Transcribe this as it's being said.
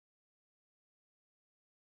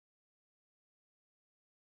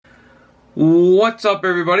What's up,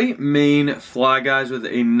 everybody? Maine Fly Guys with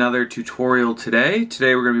another tutorial today.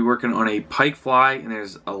 Today we're going to be working on a pike fly, and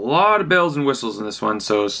there's a lot of bells and whistles in this one,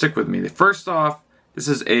 so stick with me. First off, this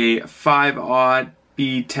is a 5/0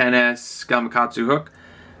 B10S Gamakatsu hook.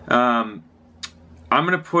 I'm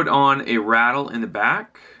going to put on a rattle in the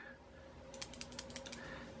back.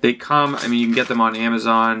 They come, you can get them on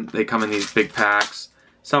Amazon. They come in these big packs.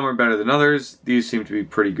 Some are better than others. These seem to be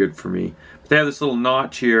pretty good for me. But they have this little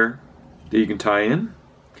notch here that you can tie in.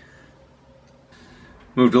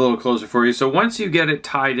 Moved a little closer for you. So once you get it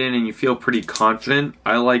tied in and you feel pretty confident,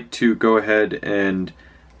 I like to go ahead and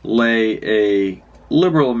lay a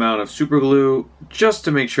liberal amount of super glue just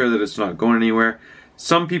to make sure that it's not going anywhere.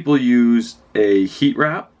 Some people use a heat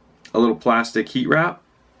wrap, a little plastic heat wrap,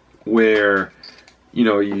 where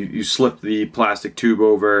you slip the plastic tube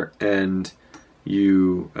over and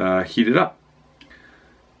you heat it up.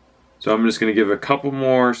 So I'm just going to give a couple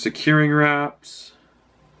more securing wraps.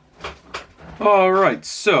 Alright,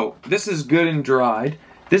 so this is good and dried.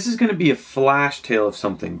 This is going to be a flash tail of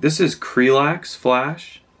something. This is Krelax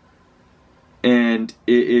Flash. And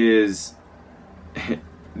it is,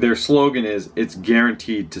 their slogan is, it's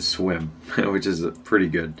guaranteed to swim, which is pretty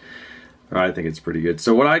good. I think it's pretty good.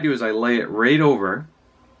 So what I do is I lay it right over.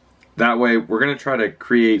 That way we're going to try to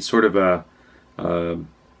create sort of a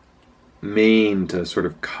mane to sort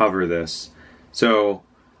of cover this. So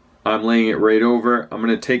I'm laying it right over. I'm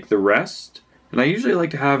going to take the rest, and I usually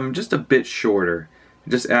like to have them just a bit shorter.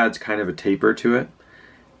 It just adds kind of a taper to it.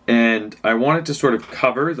 And I want it to sort of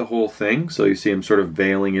cover the whole thing, so you see I'm sort of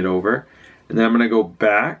veiling it over. And then I'm going to go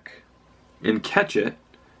back and catch it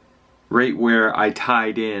right where I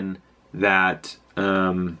tied in that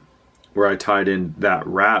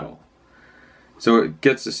rattle. So it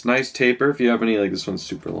gets this nice taper. If you have any, like this one's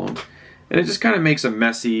super long. And it just kind of makes a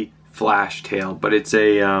messy flash tail, but it's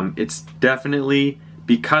definitely,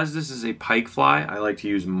 because this is a pike fly, I like to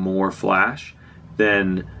use more flash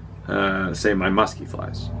than say my musky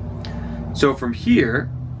flies. So from here,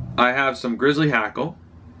 I have some grizzly hackle,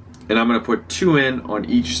 and I'm going to put 2 in on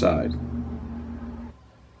each side.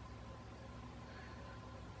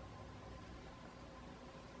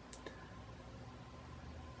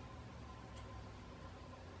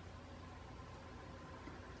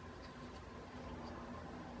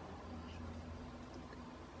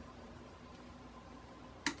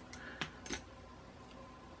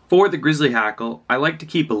 For the grizzly hackle, I like to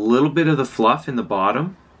keep a little bit of the fluff in the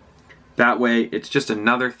bottom. That way it's just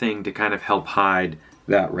another thing to kind of help hide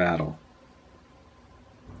that rattle.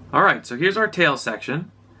 Alright, so here's our tail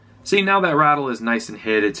section. See, now that rattle is nice and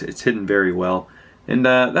hid, it's hidden very well. And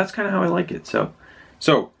that's kind of how I like it.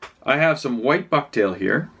 So I have some white bucktail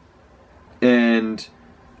here. And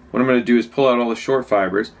what I'm going to do is pull out all the short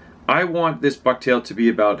fibers. I want this bucktail to be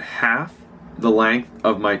about half the length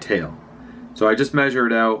of my tail. So I just measure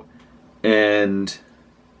it out and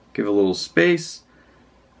give a little space,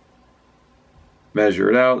 measure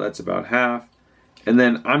it out, that's about half, and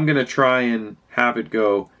then I'm going to try and have it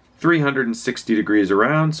go 360 degrees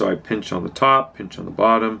around. So I pinch on the top, pinch on the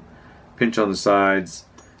bottom, pinch on the sides,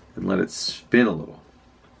 and let it spin a little.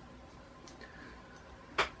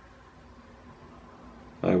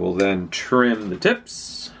 I will then trim the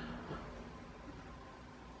tips.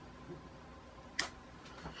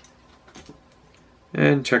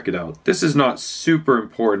 And check it out. This is not super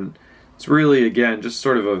important. It's really, again, just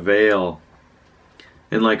sort of a veil.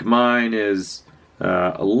 And like mine is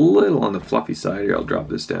a little on the fluffy side. Here, I'll drop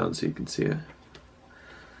this down so you can see it.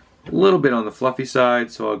 A little bit on the fluffy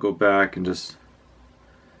side, so I'll go back and just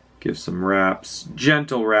give some wraps,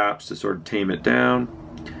 gentle wraps to sort of tame it down.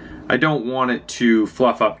 I don't want it to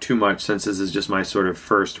fluff up too much since this is just my sort of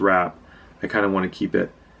first wrap. I kind of want to keep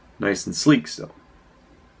it nice and sleek still.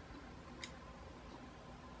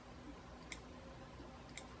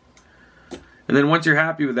 And then once you're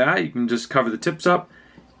happy with that, you can just cover the tips up.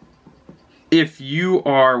 If you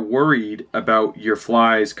are worried about your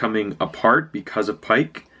flies coming apart because of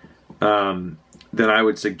pike, then I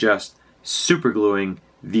would suggest super gluing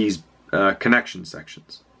these connection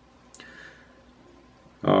sections.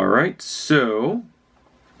 Alright, so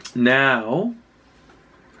now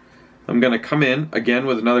I'm going to come in again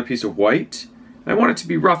with another piece of white. I want it to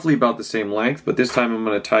be roughly about the same length, but this time I'm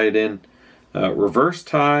going to tie it in reverse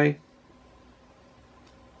tie.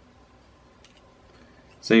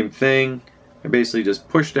 Same thing. I basically just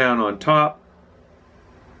push down on top,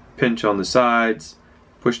 pinch on the sides,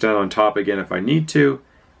 push down on top again if I need to,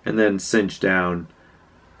 and then cinch down,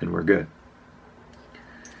 and we're good.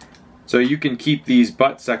 So you can keep these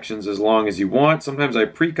butt sections as long as you want. Sometimes I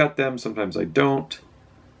pre-cut them, sometimes I don't.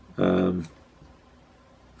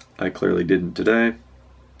 I clearly didn't today.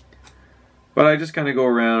 But I just kind of go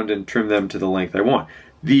around and trim them to the length I want.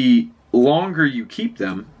 The longer you keep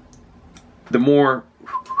them, the more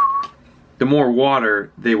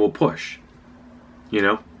water they will push. You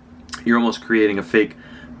know? You're almost creating a fake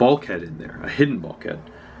bulkhead in there, a hidden bulkhead.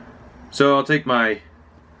 So I'll take my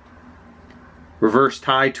reverse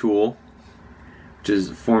tie tool, which is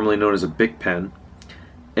formerly known as a Bic pen,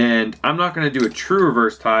 and I'm not going to do a true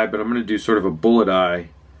reverse tie, but I'm going to do sort of a bullet eye,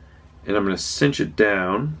 and I'm going to cinch it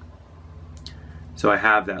down so I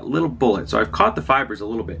have that little bullet. So I've caught the fibers a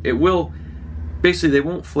little bit. It will, basically they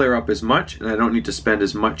won't flare up as much, and I don't need to spend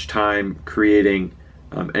as much time creating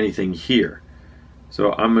anything here.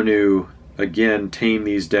 So I'm going to, again, tame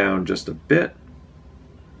these down just a bit.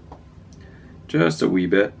 Just a wee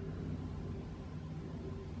bit.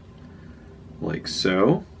 Like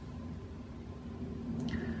so.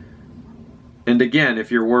 And again,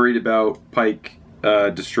 if you're worried about pike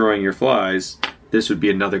destroying your flies, this would be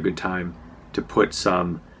another good time to put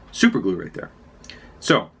some super glue right there.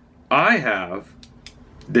 So I have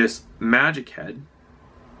this magic head,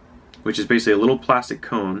 which is basically a little plastic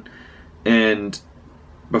cone, and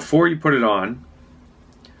before you put it on,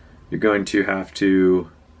 you're going to have to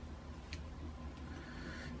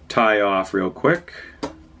tie off real quick.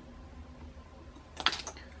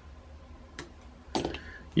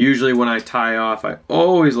 Usually when I tie off, I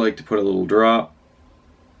always like to put a little drop.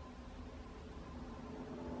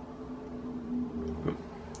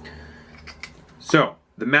 So,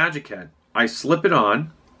 the magic head, I slip it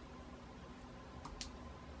on,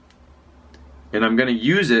 and I'm going to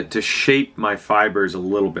use it to shape my fibers a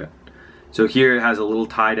little bit. So here it has a little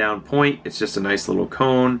tie down point. It's just a nice little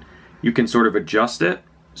cone. You can sort of adjust it.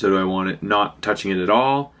 So do I want it not touching it at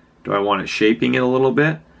all? Do I want it shaping it a little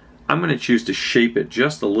bit? I'm going to choose to shape it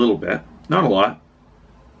just a little bit, not a lot.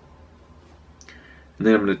 And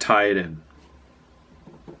then I'm going to tie it in.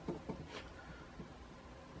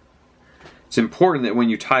 It's important that when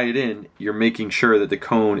you tie it in, you're making sure that the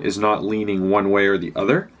cone is not leaning one way or the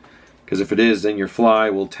other. Because if it is, then your fly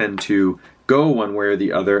will tend to go one way or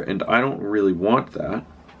the other, and I don't really want that.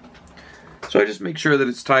 So I just make sure that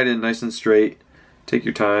it's tied in nice and straight. Take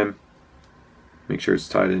your time. Make sure it's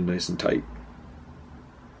tied in nice and tight.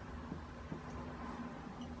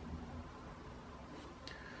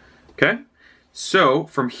 Okay, so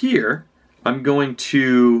from here, I'm going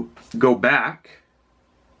to go back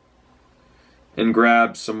and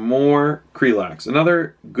grab some more Krelax.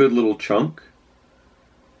 Another good little chunk.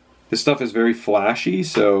 This stuff is very flashy,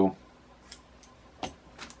 so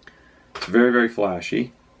it's very, very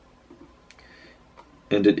flashy.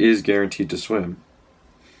 And it is guaranteed to swim.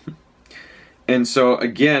 And so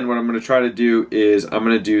again, what I'm going to try to do is I'm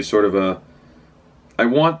going to do sort of a, I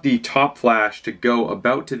want the top flash to go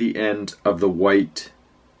about to the end of the white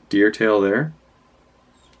deer tail there.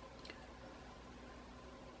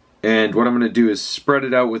 And what I'm going to do is spread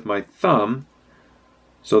it out with my thumb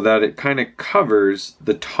so that it kind of covers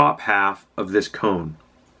the top half of this cone.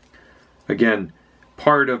 Again,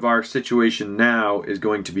 part of our situation now is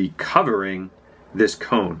going to be covering this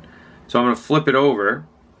cone. So I'm going to flip it over.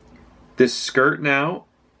 This skirt now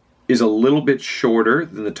is a little bit shorter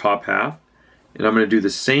than the top half, and I'm going to do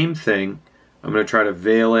the same thing. I'm going to try to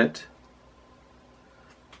veil it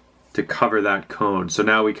to cover that cone. So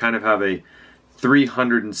now we kind of have a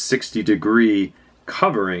 360-degree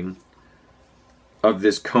covering of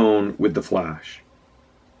this cone with the flash.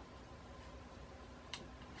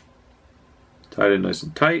 Tied in nice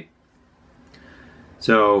and tight.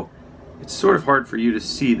 So it's sort of hard for you to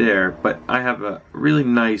see there, but I have a really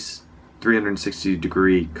nice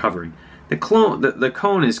 360-degree covering. The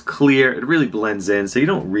cone is clear, it really blends in, so you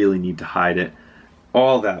don't really need to hide it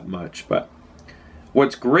all that much. But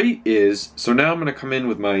what's great is, so now I'm going to come in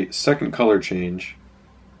with my second color change,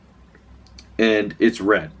 and it's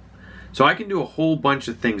red. So I can do a whole bunch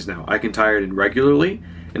of things now. I can tie it in regularly,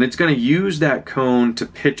 and it's going to use that cone to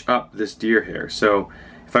pitch up this deer hair. So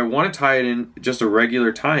if I want to tie it in just a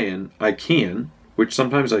regular tie-in, I can, which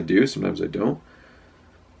sometimes I do, sometimes I don't.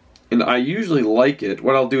 And I usually like it.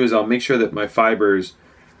 What I'll do is I'll make sure that my fibers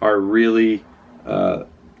are really,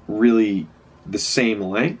 really the same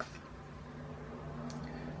length.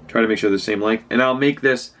 Try to make sure they're the same length. And I'll make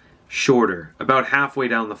this shorter, about halfway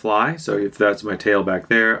down the fly. So if that's my tail back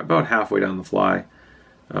there, about halfway down the fly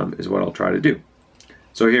is what I'll try to do.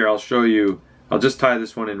 So here I'll show you, I'll just tie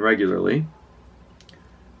this one in regularly.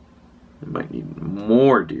 I might need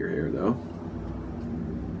more deer hair though.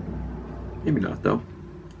 Maybe not though.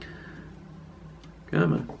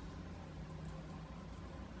 Come on.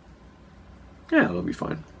 Yeah, that'll be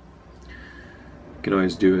fine. You can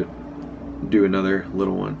always do it. Do another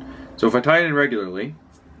little one. So if I tie it in regularly,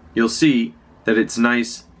 you'll see that it's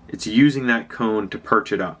nice. It's using that cone to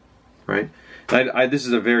perch it up, right? This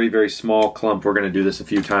is a very, very small clump. We're going to do this a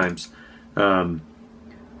few times.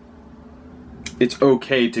 It's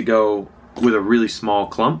okay to go with a really small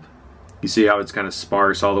clump. You see how it's kind of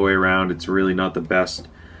sparse all the way around. It's really not the best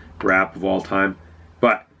wrap of all time.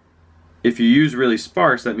 But if you use really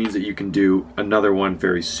sparse, that means that you can do another one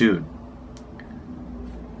very soon.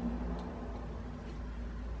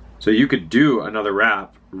 So you could do another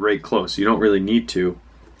wrap right close. You don't really need to.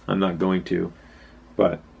 I'm not going to.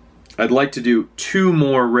 But I'd like to do 2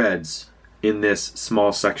 more reds in this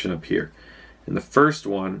small section up here. And the first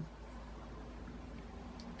one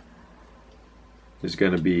is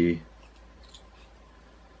going to be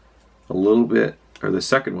a little bit, or the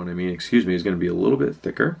second one, I mean, excuse me, is going to be a little bit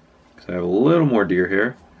thicker because I have a little more deer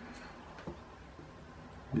hair.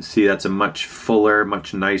 You see that's a much fuller,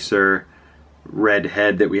 much nicer red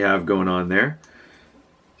head that we have going on there.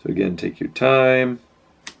 So again, take your time,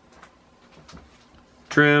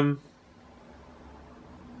 trim.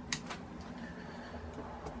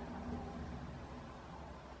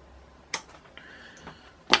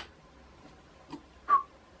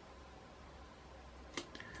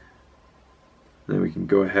 Then we can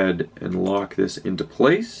go ahead and lock this into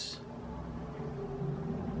place.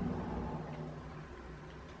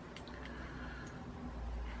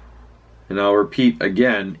 And I'll repeat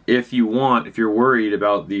again, if you're worried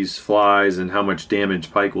about these flies and how much damage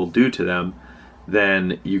pike will do to them,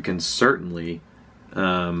 then you can certainly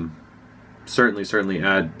add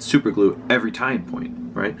super glue every tying point,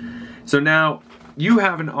 right? So now you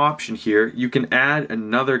have an option here. You can add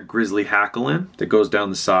another grizzly hackle in that goes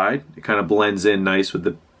down the side. It kind of blends in nice with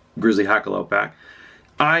the grizzly hackle out back.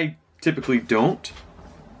 I typically don't.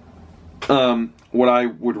 What I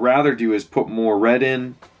would rather do is put more red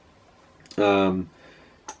in. I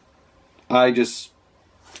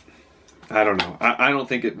don't know. I don't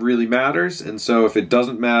think it really matters, and so if it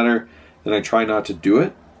doesn't matter, then I try not to do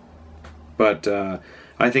it. But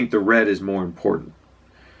I think the red is more important.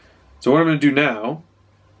 So what I'm going to do now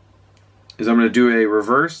is I'm going to do a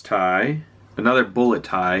reverse tie, another bullet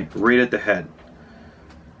tie, right at the head.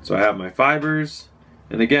 So I have my fibers,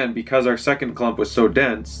 and again, because our second clump was so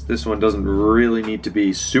dense, this one doesn't really need to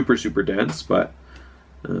be super, super dense, but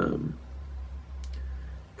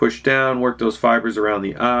push down, work those fibers around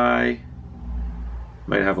the eye.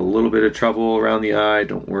 Might have a little bit of trouble around the eye,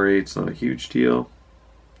 don't worry, it's not a huge deal.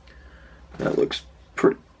 That looks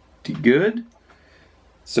pretty good.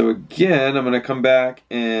 So again, I'm going to come back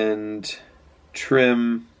and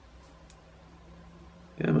trim,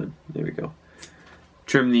 there we go.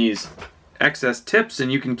 Trim these excess tips,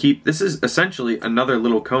 and you can keep, this is essentially another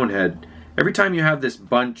little cone head. Every time you have this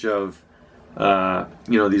bunch of,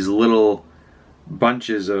 these little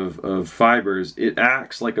bunches of fibers, it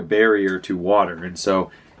acts like a barrier to water, and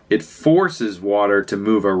so it forces water to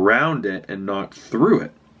move around it and not through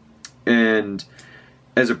it. And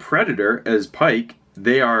as a predator, as pike,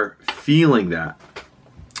 they are feeling that.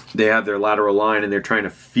 They have their lateral line and they're trying to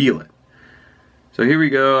feel it. So here we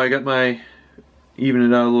go. I got my, even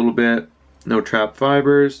it out a little bit. No trap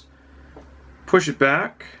fibers. Push it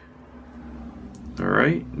back. All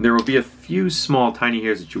right. There will be a few small tiny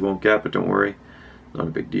hairs that you won't get, but don't worry. Not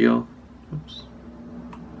a big deal. Oops.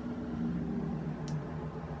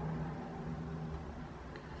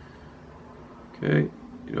 Okay.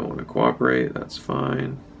 You don't want to cooperate. That's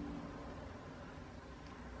fine.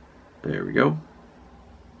 There we go.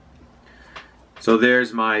 So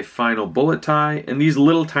there's my final bullet tie, and these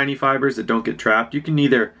little tiny fibers that don't get trapped, you can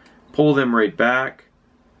either pull them right back,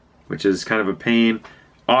 which is kind of a pain.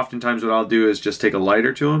 Oftentimes what I'll do is just take a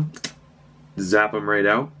lighter to them, zap them right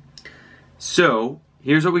out. So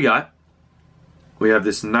here's what we got. We have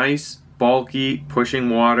this nice, bulky, pushing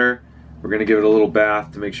water. We're gonna give it a little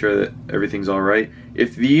bath to make sure that everything's all right.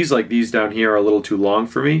 If these, like these down here, are a little too long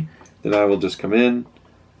for me, then I will just come in,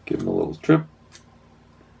 give them a little trip,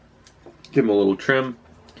 give them a little trim.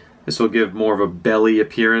 This will give more of a belly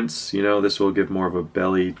appearance. You know, this will give more of a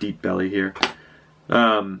belly, deep belly here.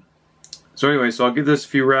 So anyway, so I'll give this a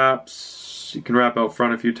few wraps. You can wrap out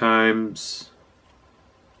front a few times.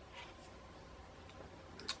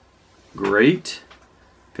 Great.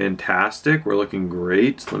 Fantastic. We're looking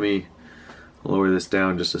great. Let me lower this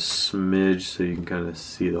down just a smidge so you can kind of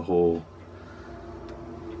see the whole.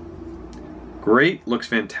 Great. Looks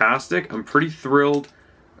fantastic. I'm pretty thrilled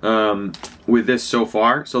with this so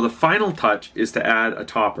far. So the final touch is to add a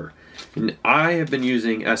topper. And I have been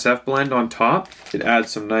using SF Blend on top. It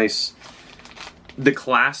adds some nice. The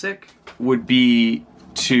classic would be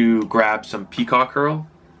to grab some peacock herl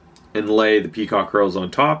and lay the peacock curls on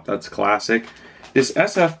top. That's classic. This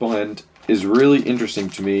SF blend is really interesting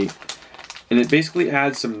to me, and it basically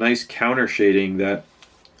adds some nice counter shading that,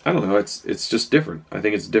 I don't know, it's just different. I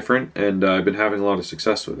think it's different, and I've been having a lot of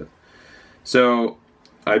success with it. So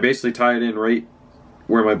I basically tie it in right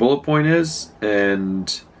where my bullet point is,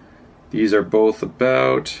 and these are both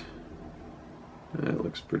about, that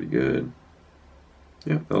looks pretty good.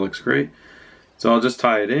 Yeah, that looks great. So I'll just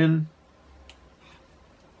tie it in.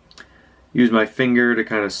 Use my finger to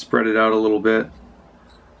kind of spread it out a little bit.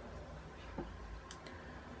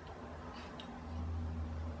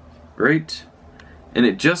 Great. And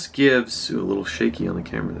it just gives, ooh, a little shaky on the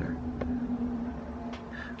camera there.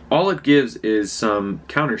 All it gives is some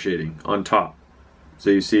counter shading on top. So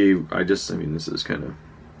you see, I mean, this is kind of,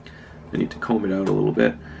 I need to comb it out a little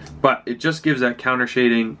bit. But it just gives that counter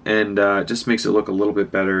shading and just makes it look a little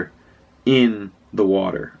bit better in the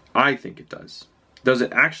water. I think it does. Does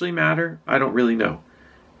it actually matter? I don't really know.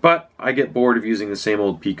 But I get bored of using the same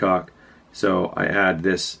old peacock, so I add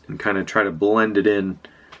this and kind of try to blend it in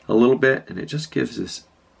a little bit, and it just gives this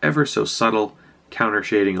ever so subtle counter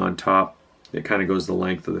shading on top. It kind of goes the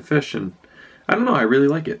length of the fish, and I don't know, I really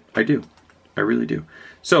like it. I do. I really do.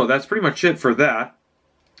 So that's pretty much it for that.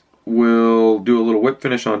 We'll do a little whip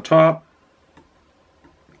finish on top.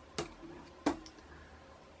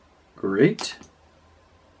 Great.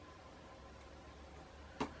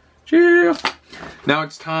 Yeah. Now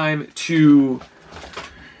it's time to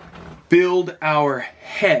build our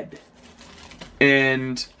head.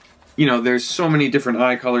 And, you know, there's so many different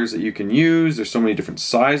eye colors that you can use. There's so many different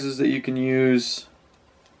sizes that you can use.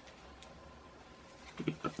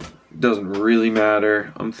 Doesn't really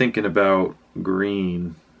matter. I'm thinking about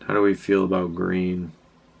green. How do we feel about green?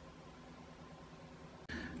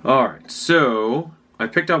 Alright, so I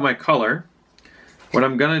picked out my color. What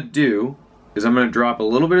I'm gonna do is I'm gonna drop a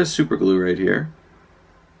little bit of super glue right here.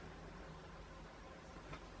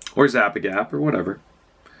 Or Zap-A-Gap or whatever.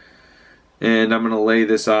 And I'm gonna lay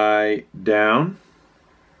this eye down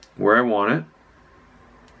where I want it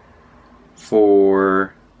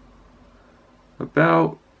for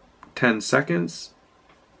about 10 seconds.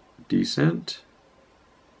 Decent.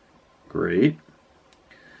 Great.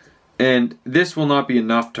 And this will not be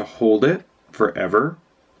enough to hold it forever.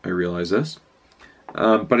 I realize this.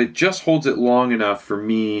 But it just holds it long enough for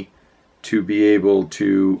me to be able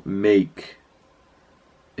to make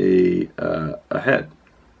a head,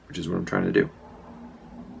 which is what I'm trying to do.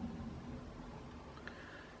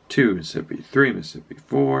 2 Mississippi, 3 Mississippi,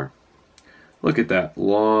 4. Look at that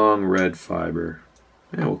long red fiber.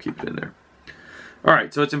 Yeah, we'll keep it in there. All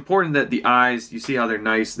right, so it's important that the eyes, you see how they're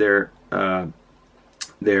nice, they're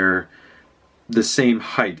the same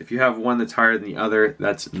height. If you have one that's higher than the other,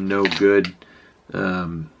 that's no good.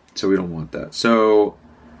 So we don't want that. So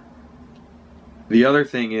the other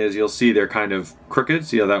thing is, you'll see they're kind of crooked.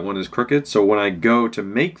 See how that one is crooked? So when I go to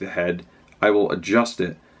make the head, I will adjust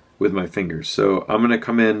it with my fingers. So I'm gonna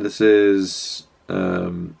come in, this is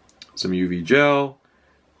some UV gel.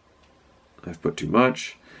 I've put too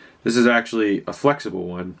much. This is actually a flexible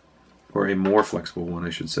one, or a more flexible one,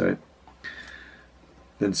 I should say,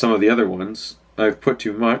 than some of the other ones. I've put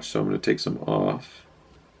too much, so I'm going to take some off.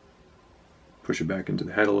 Push it back into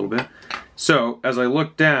the head a little bit. So, as I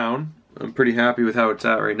look down, I'm pretty happy with how it's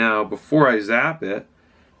at right now. Before I zap it,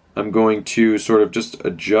 I'm going to sort of just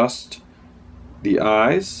adjust the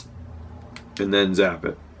eyes and then zap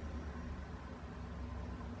it.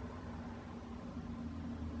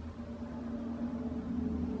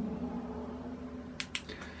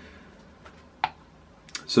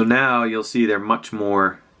 So now you'll see they're much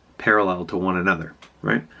more parallel to one another,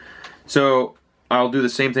 right? So I'll do the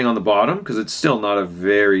same thing on the bottom because it's still not a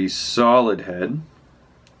very solid head.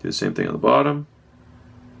 Do the same thing on the bottom.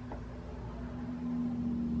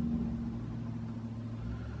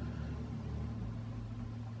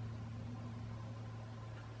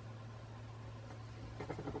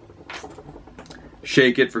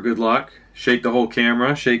 Shake it for good luck. Shake the whole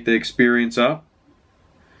camera, shake the experience up.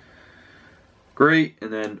 Great,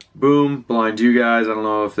 and then boom, blind you guys. I don't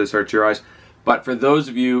know if this hurts your eyes, but for those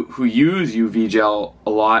of you who use UV gel a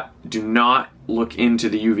lot, do not look into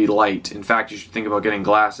the UV light. In fact, you should think about getting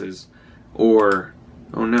glasses, or,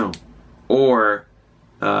 oh no, or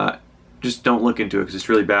just don't look into it because it's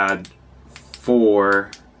really bad for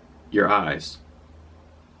your eyes.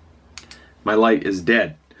 My light is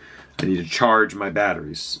dead. I need to charge my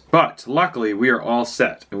batteries. But luckily, we are all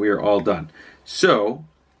set and we are all done. So,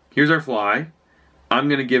 here's our fly. I'm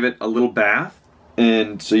going to give it a little bath,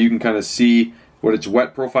 and so you can kind of see what its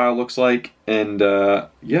wet profile looks like, and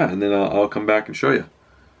yeah, and then I'll come back and show you.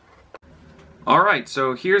 Alright,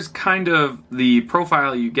 so here's kind of the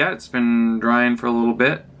profile you get. It's been drying for a little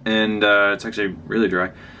bit, and it's actually really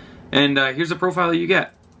dry. And here's the profile you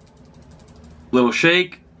get. Little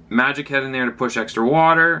shake, magic head in there to push extra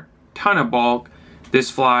water, ton of bulk.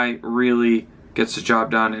 This fly really gets the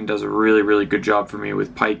job done and does a really, really good job for me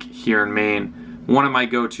with pike here in Maine. One of my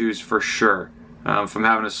go-tos for sure. If I'm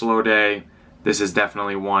having a slow day, this is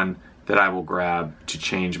definitely one that I will grab to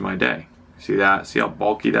change my day. See that? See how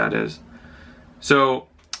bulky that is? So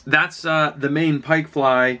that's the Maine pike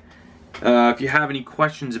fly. If you have any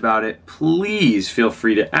questions about it, please feel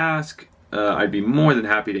free to ask. I'd be more than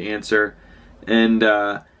happy to answer. And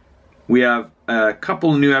we have a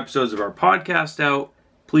couple new episodes of our podcast out.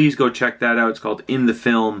 Please go check that out. It's called In the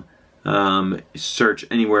Film. Search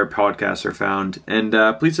anywhere podcasts are found. And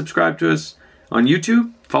please subscribe to us on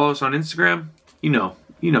YouTube. Follow us on Instagram. You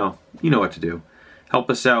know what to do. Help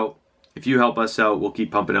us out. If you help us out, we'll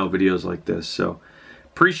keep pumping out videos like this. So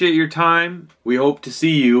appreciate your time. We hope to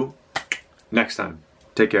see you next time.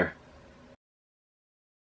 Take care.